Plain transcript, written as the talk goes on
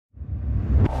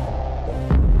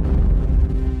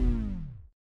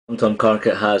TomTom Car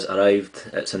Kit has arrived.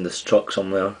 It's in this truck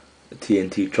somewhere. The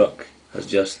TNT truck has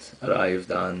just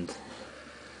arrived and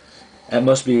it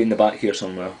must be in the back here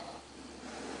somewhere.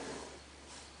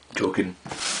 Joking.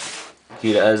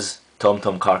 Here it is.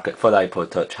 TomTom Car Kit for the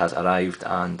iPod Touch has arrived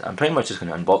and I'm pretty much just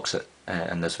going to unbox it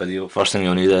in this video. First thing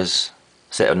you'll need is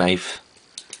a set of knife.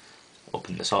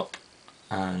 Open this up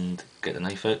and get the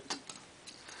knife out.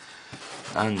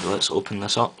 And let's open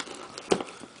this up.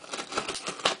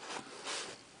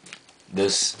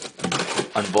 This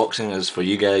unboxing is for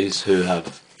you guys who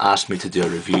have asked me to do a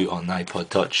review on the iPod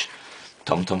Touch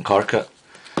TomTom Car Kit,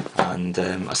 and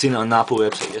I seen it on the Apple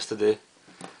website yesterday.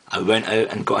 I went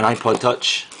out and got an iPod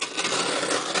Touch,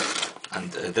 and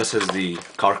this is the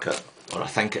car kit, or I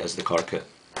think it is the car kit.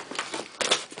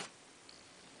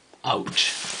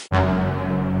 Ouch.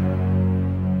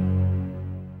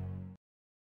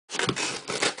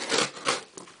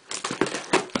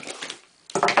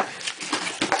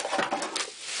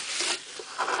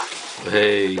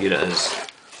 Hey, here it is.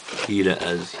 Here it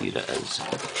is, here it is.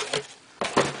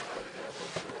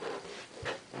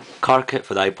 Car kit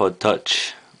for the iPod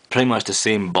Touch. Pretty much the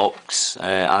same box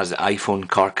as the iPhone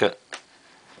car kit.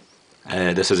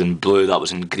 This is in blue, that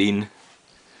was in green.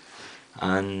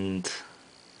 And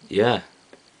yeah,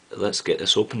 let's get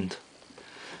this opened.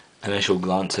 Initial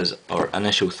glances or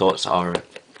initial thoughts are,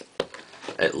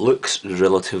 it looks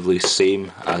relatively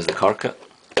same as the car kit.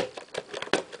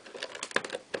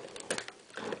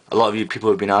 A lot of you people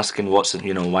have been asking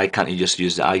why can't you just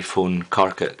use the iPhone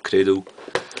car kit cradle?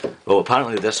 Well,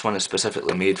 apparently this one is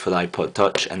specifically made for the iPod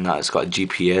Touch in that it's got a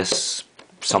GPS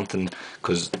something,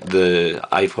 because the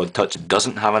iPod Touch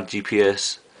doesn't have a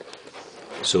GPS.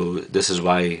 So this is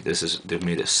why they've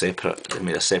made it separate. They've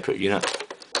made a separate unit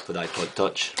for the iPod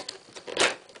Touch.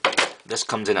 This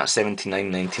comes in at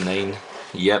 $79.99.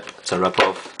 Yep, it's a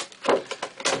rip-off.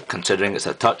 Considering it's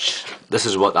a touch, this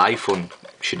is what the iPhone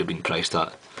should have been priced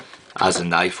at. As in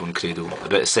the iPhone cradle,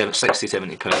 about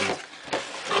 £60–70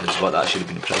 is what that should have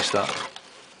been priced at.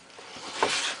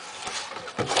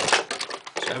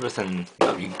 So everything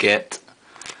that we get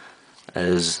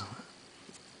is,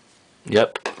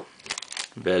 yep,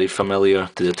 very familiar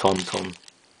to the TomTom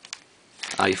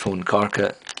iPhone car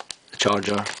kit. The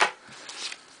charger,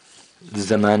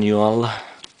 the manual.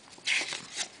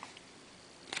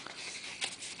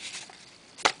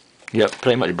 Yep,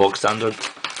 pretty much bog standard.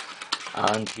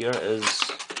 And here is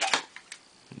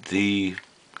the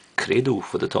cradle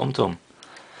for the TomTom.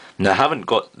 Now I haven't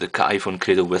got the iPhone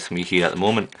cradle with me here at the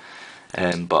moment,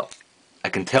 but I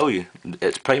can tell you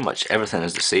it's pretty much everything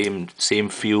is the same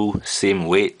feel, same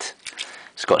weight.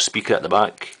 It's got a speaker at the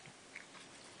back,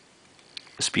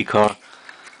 the speaker,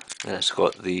 and it's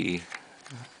got the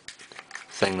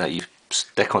thing that you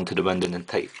stick onto the window and then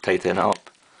tighten it up.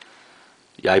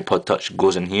 The iPod Touch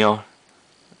goes in here.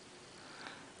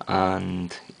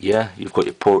 And yeah, you've got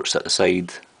your ports at the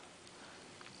side,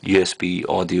 USB,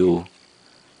 audio,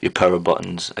 your power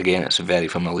buttons. Again, it's very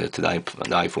familiar to the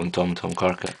iPhone TomTom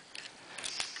Car Kit.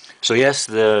 So yes,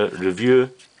 the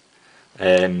review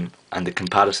and the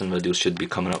comparison videos should be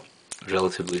coming up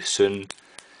relatively soon.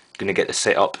 Going to get the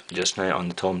setup just now on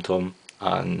the TomTom,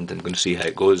 and I'm going to see how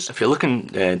it goes. If you're looking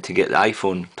to get the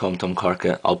iPhone TomTom Car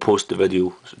Kit, I'll post the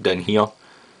video down here.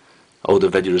 All the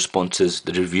video responses,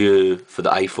 the review for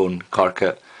the iPhone car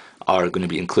kit are going to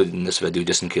be included in this video,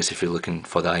 just in case if you're looking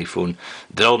for the iPhone.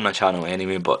 They're all on my channel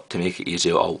anyway, but to make it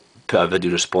easier I'll put a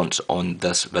video response on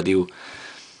this video.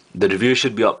 The review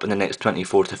should be up in the next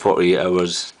 24 to 48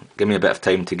 hours. Give me a bit of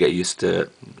time to get used to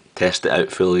it, test it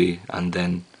out fully, and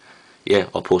then yeah,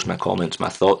 I'll post my comments, my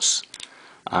thoughts.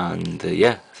 And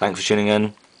yeah, thanks for tuning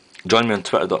in. Join me on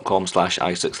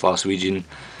twitter.com/i6glaswegian.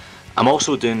 I'm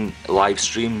also doing live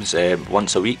streams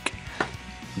once a week.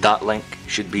 That link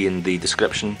should be in the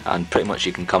description, and pretty much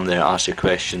you can come there, ask your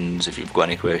questions if you've got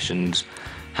any questions,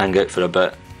 hang out for a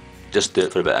bit, just do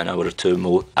it for about an hour or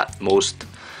two at most.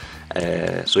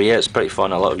 So yeah, it's pretty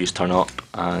fun. A lot of you turn up,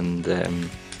 and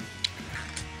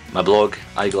my blog,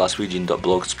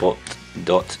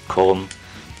 iglasswegian.blogspot.com,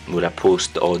 where I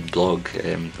post the odd blog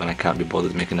when I can't be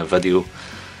bothered making a video.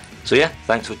 So yeah,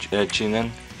 thanks for tuning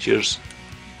in. Cheers.